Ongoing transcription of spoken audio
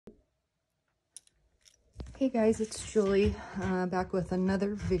Hey guys, it's Julie, back with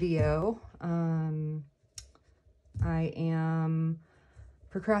another video. I am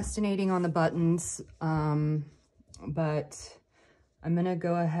procrastinating on the buttons, but I'm gonna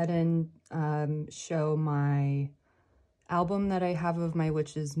go ahead and show my album that I have of my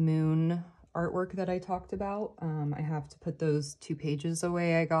Witch's Moon artwork that I talked about. I have to put those 2 pages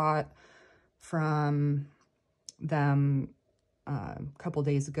away I got from them a couple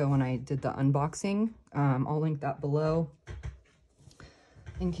days ago when I did the unboxing. I'll link that below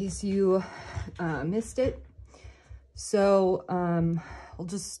in case you missed it. So I'll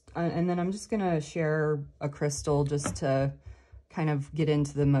just, and then I'm just gonna share a crystal just to kind of get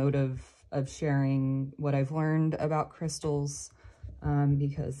into the mode of sharing what I've learned about crystals,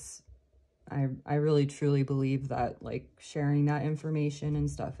 because I really truly believe that like sharing that information and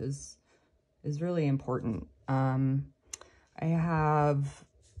stuff is really important.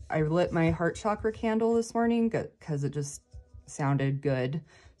 I lit my Heart Chakra candle this morning because it just sounded good.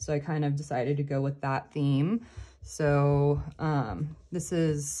 So I kind of decided to go with that theme. So this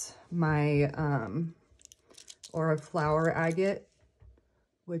is my Aura Flower Agate,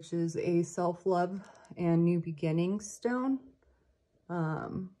 which is a self-love and new beginning stone.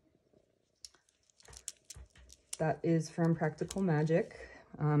 That is from Practical Magic,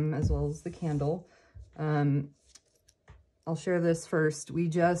 as well as the candle. I'll share this first. We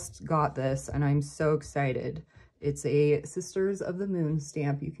just got this and I'm so excited. It's a Sisters of the Moon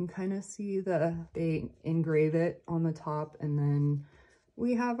stamp. You can kind of see they engrave it on the top, and then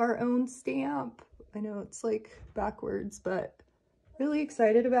we have our own stamp. I know it's like backwards, but really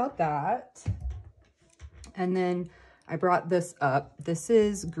excited about that. And then I brought this up. This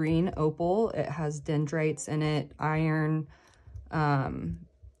is Green Opal. It has dendrites in it, iron, Green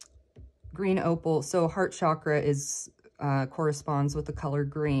Opal. So Heart Chakra is corresponds with the color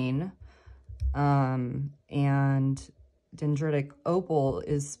green, and dendritic opal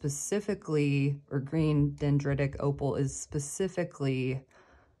is specifically, or green dendritic opal is specifically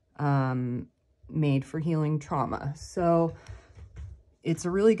made for healing trauma. So it's a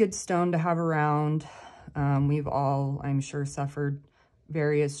really good stone to have around. We've all, I'm sure, suffered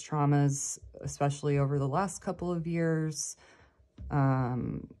various traumas, especially over the last couple of years.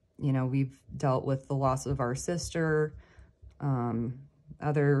 You know, we've dealt with the loss of our sister,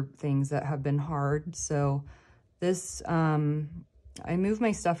 other things that have been hard. So this, I move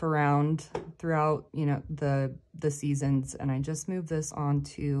my stuff around throughout, you know, the seasons, and I just moved this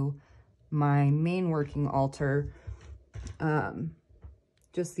onto my main working altar,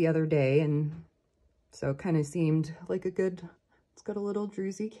 just the other day. And so it kind of seemed like a good, it's got a little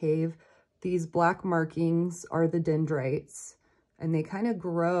druzy cave. These black markings are the dendrites, and they kind of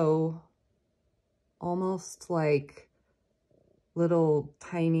grow almost like little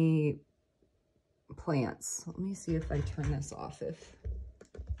tiny plants. Let me see if I turn this off, if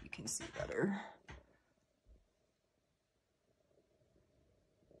you can see better.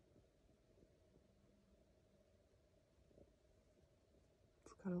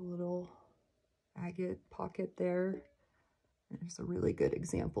 It's got a little agate pocket there. There's a really good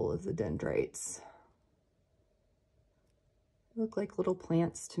example of the dendrites. They look like little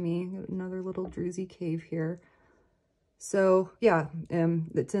plants to me. Got another little druzy cave here. So yeah,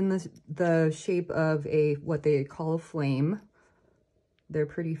 it's in the shape of what they call a flame. They're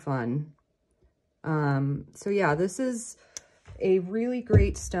pretty fun. So yeah, this is a really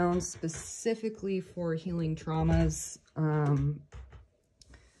great stone specifically for healing traumas.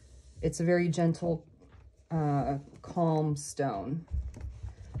 It's a very gentle, calm stone.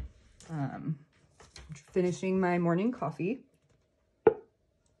 Finishing my morning coffee.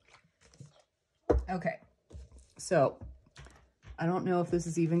 Okay, so I don't know if this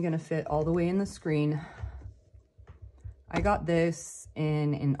is even going to fit all the way in the screen. I got this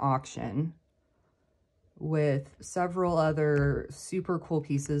in an auction with several other super cool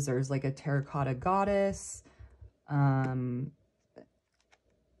pieces. There's like a terracotta goddess. When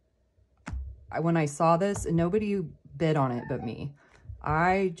I saw this, and nobody bid on it but me,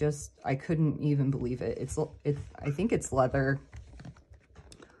 I couldn't even believe it. I think it's leather.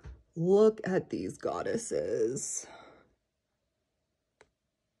 Look at these goddesses.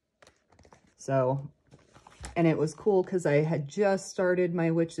 So, and it was cool because I had just started my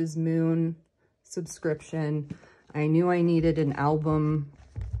Witch's Moon subscription. I knew I needed an album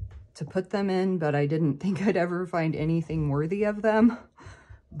to put them in, but I didn't think I'd ever find anything worthy of them.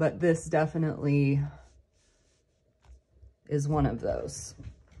 But this definitely is one of those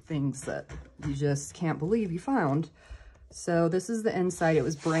things that you just can't believe you found. So this is the inside. It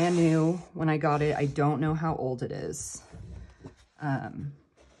was brand new when I got it. I don't know how old it is. I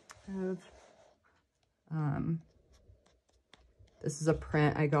have This is a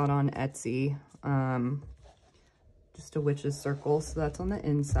print I got on Etsy. Just a witch's circle, so that's on the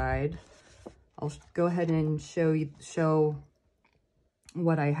inside. I'll go ahead and show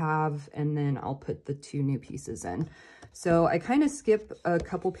what I have, and then I'll put the 2 new pieces in. So I kind of skip a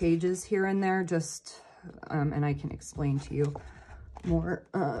couple pages here and there, just, and I can explain to you more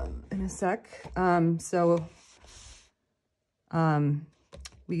in a sec.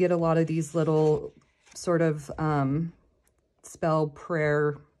 We get a lot of these little sort of spell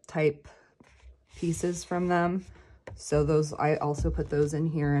prayer type pieces from them. So those, I also put those in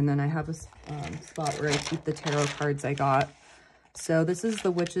here, and then I have a spot where I keep the tarot cards I got. So this is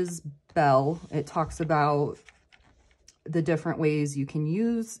the Witch's Bell. It talks about the different ways you can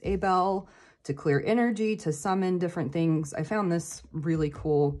use a bell to clear energy, to summon different things. I found this really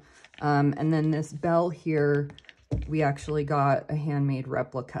cool. And then this bell here, we actually got a handmade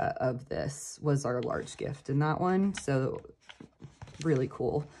replica of this, was our large gift in that one. So really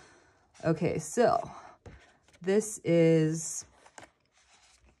cool. Okay, so this is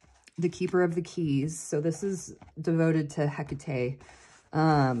the Keeper of the Keys. So this is devoted to Hecate.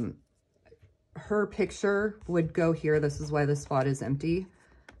 Her picture would go here. This is why the spot is empty.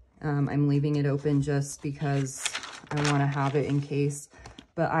 I'm leaving it open just because I want to have it in case.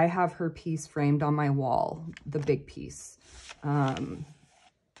 But I have her piece framed on my wall, the big piece. Yeah,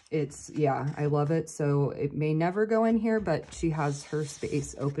 I love it. So it may never go in here, but she has her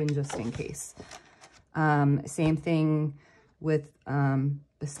space open just in case. Same thing with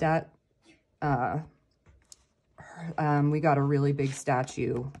Bastet. We got a really big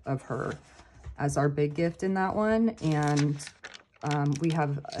statue of her as our big gift in that one. And we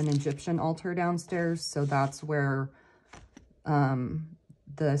have an Egyptian altar downstairs, so that's where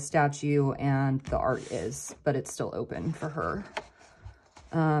the statue and the art is, but it's still open for her.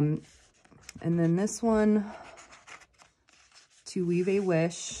 And then this one, To Weave a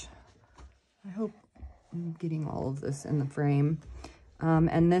Wish. I hope I'm getting all of this in the frame.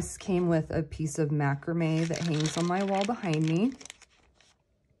 And this came with a piece of macrame that hangs on my wall behind me.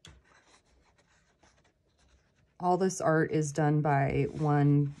 All this art is done by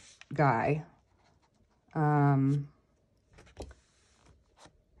one guy.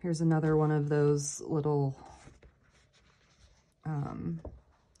 Here's another one of those little, I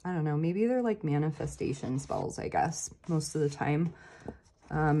don't know, maybe they're like manifestation spells, I guess, most of the time.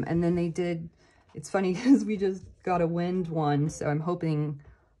 And then they did, it's funny because we just got a wind one, so I'm hoping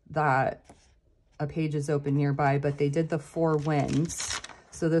that a page is open nearby, but they did the 4 winds.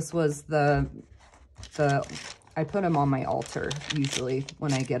 So this was I put them on my altar usually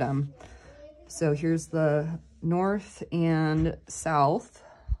when I get them. So here's the north and south.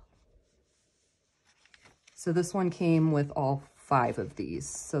 So this one came with all 5 of these.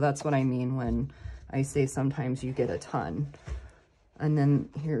 So that's what I mean when I say sometimes you get a ton. And then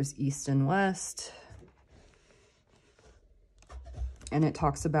here's east and west. And it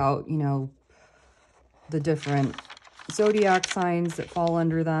talks about, you know, the different zodiac signs that fall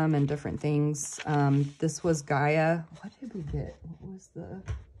under them and different things. This was Gaia. What did we get? What was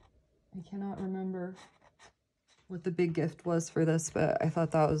I cannot remember what the big gift was for this, but I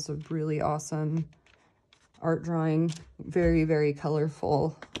thought that was a really awesome art drawing. Very, very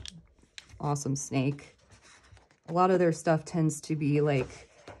colorful. Awesome snake. A lot of their stuff tends to be like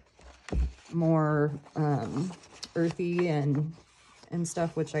more earthy and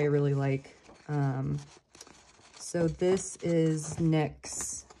stuff, which I really like. So this is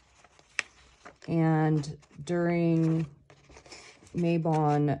Nyx, and during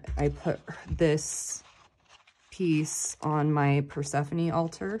Mabon, I put this piece on my Persephone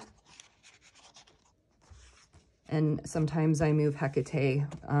altar, and sometimes I move Hecate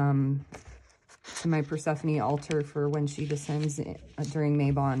to my Persephone altar for when she descends during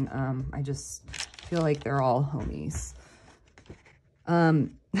Mabon. I just feel like they're all homies.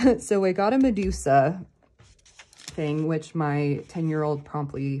 So I got a Medusa thing, which my 10-year-old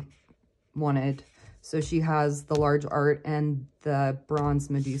promptly wanted. So she has the large art and the bronze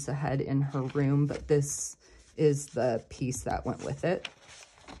Medusa head in her room, but this is the piece that went with it.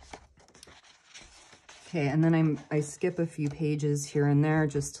 Okay, and then I skip a few pages here and there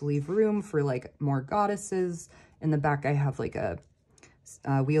just to leave room for like more goddesses. In the back, I have like a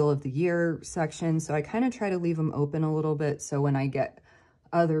Wheel of the Year section. So I kind of try to leave them open a little bit. So when I get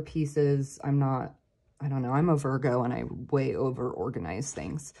other pieces, I don't know, I'm a Virgo and I way over organize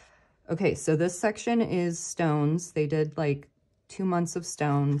things. Okay, so this section is stones. They did like 2 months of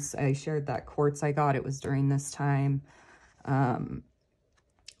stones. I shared that quartz I got. It was during this time.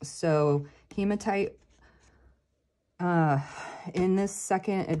 So hematite, in this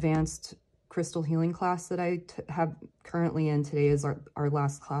second advanced crystal healing class that I have currently in. Today is our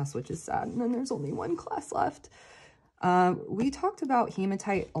last class, which is sad. And then there's only one class left. We talked about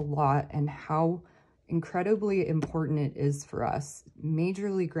hematite a lot and how incredibly important it is for us.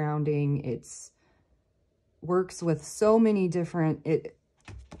 Majorly grounding. It's works with so many different,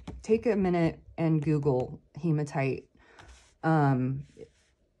 take a minute and Google hematite.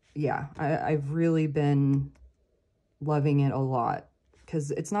 Yeah, I've really been loving it a lot, because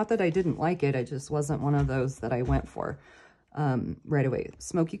it's not that I didn't like it, it just wasn't one of those that I went for right away.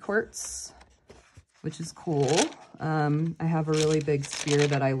 Smoky quartz, which is cool. I have a really big sphere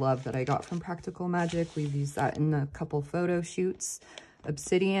that I love that I got from Practical Magic. We've used that in a couple photo shoots.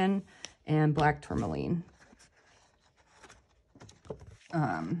 Obsidian and black tourmaline.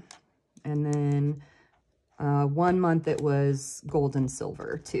 And then 1 month it was gold and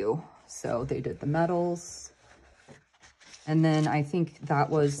silver too. So they did the metals. And then I think that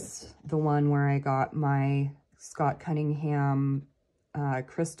was the one where I got my Scott Cunningham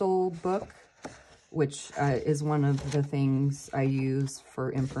crystal book, which is one of the things I use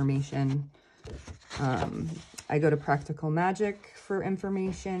for information. I go to Practical Magic for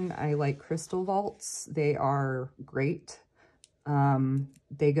information. I like crystal vaults. They are great.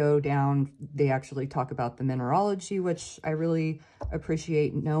 They go down, they actually talk about the mineralogy, which I really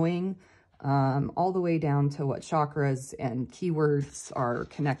appreciate knowing, all the way down to what chakras and keywords are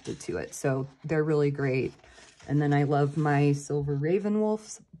connected to it. So they're really great. And then I love my Silver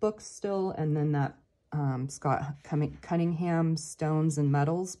Ravenwolf book still. And then that Scott Cunningham Stones and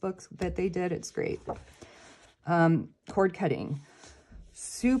Metals books that they did. It's great. Cord cutting,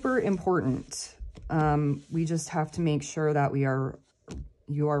 super important. We just have to make sure that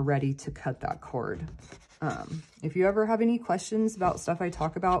you are ready to cut that cord. If you ever have any questions about stuff I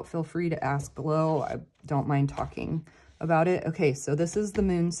talk about, feel free to ask below. I don't mind talking about it. Okay, so this is the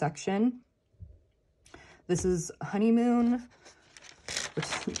moon section. This is honeymoon,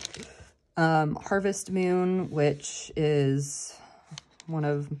 harvest moon, which is one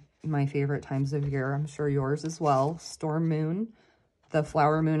of my favorite times of year. I'm sure yours as well. Storm moon. The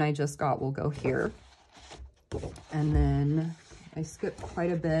flower moon I just got will go here. And then I skipped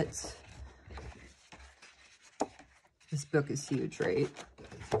quite a bit. This book is huge, right?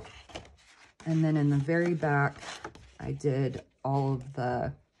 And then in the very back, I did all of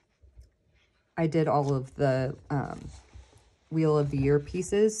the Wheel of the Year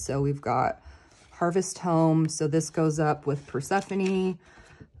pieces. So we've got Harvest Home. So this goes up with Persephone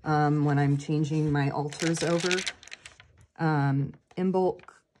when I'm changing my altars over. Imbolc.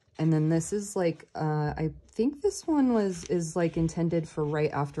 And then this is like, I think this one is like intended for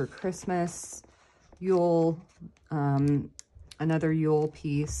right after Christmas. Yule, another Yule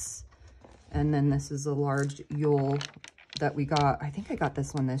piece. And then this is a large Yule that we got. I think I got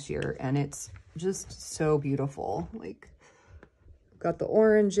this one this year, and it's just so beautiful. Like, got the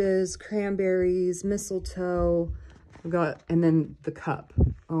oranges, cranberries, mistletoe. We got, and then the cup.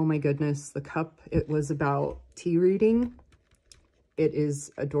 Oh my goodness, the cup. It was about tea reading. It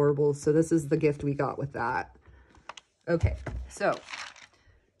is adorable. So this is the gift we got with that. Okay, so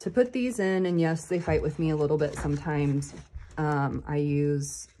to put these in, and yes, they fight with me a little bit sometimes. I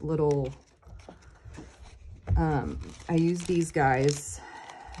use I use these guys,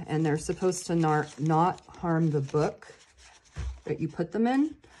 and they're supposed to not harm the book that you put them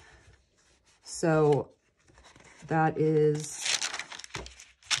in. So that is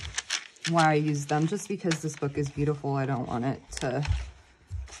why I use them, just because this book is beautiful. I don't want it to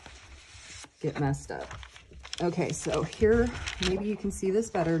get messed up. Okay, so here, maybe you can see this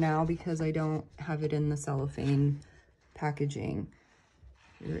better now because I don't have it in the cellophane packaging.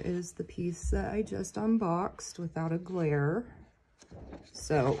 Here is the piece that I just unboxed without a glare.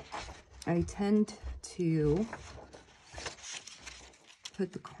 So I tend to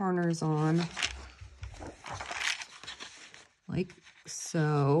put the corners on like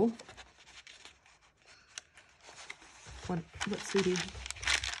so. What, sweetie?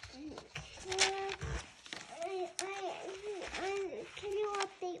 Can you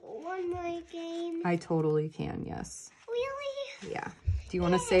update one more game? I totally can, yes. Really? Yeah. Do you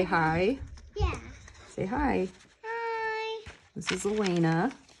want to say hi? Yeah. Say hi. Hi. This is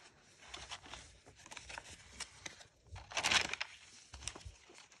Elena.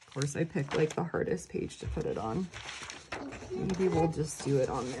 Of course, I picked like the hardest page to put it on. Maybe we'll just do it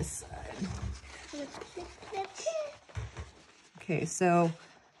on this side. Okay, so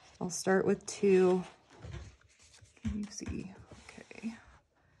I'll start with 2. Can you see? Okay.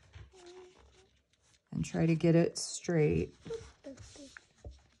 And try to get it straight.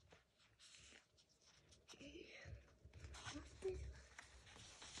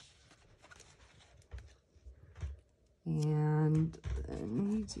 And then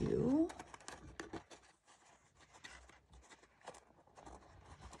we do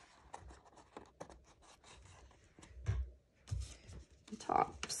the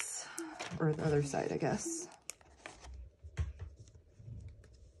tops, or the other side, I guess.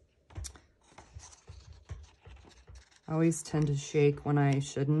 I always tend to shake when I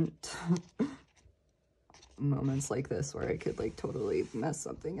shouldn't. Moments like this where I could like totally mess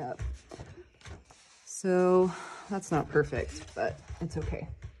something up. So that's not perfect, but it's okay.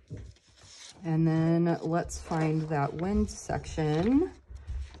 And then let's find that wind section.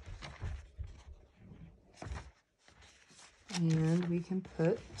 And we can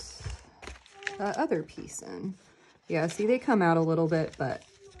put that other piece in. Yeah, see, they come out a little bit, but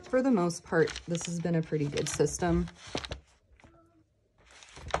for the most part, this has been a pretty good system.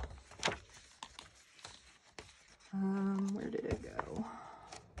 Where did it go?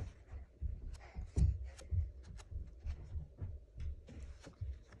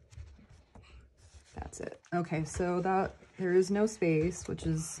 That's it. Okay, so that there is no space, which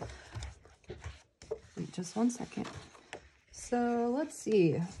is, wait just one second. So let's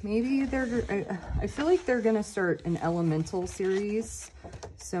see, maybe I feel like they're gonna start an elemental series.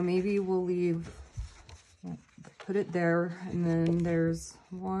 So maybe we'll put it there, and then there's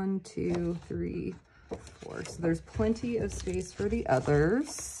 1, 2, 3, 4. So there's plenty of space for the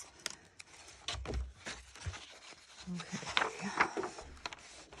others. Okay.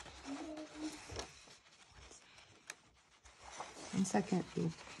 1 second,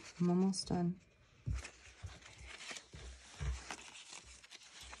 babe. I'm almost done.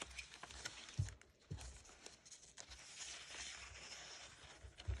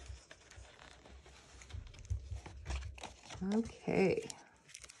 Okay.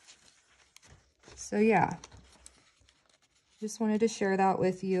 So yeah, just wanted to share that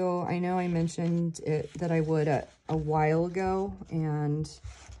with you. I know I mentioned it that I would a while ago, and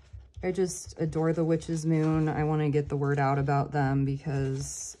I just adore the Witch's Moon. I want to get the word out about them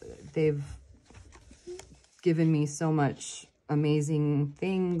because they've given me so much amazing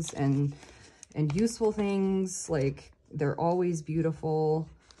things and useful things. Like, they're always beautiful.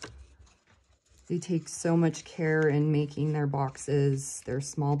 They take so much care in making their boxes. They're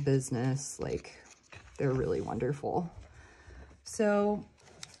small business. Like, they're really wonderful. So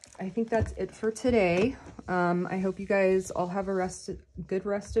I think that's it for today. I hope you guys all have a good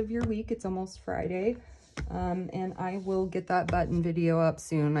rest of your week. It's almost Friday. And I will get that button video up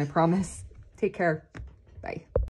soon, I promise. Take care. Bye.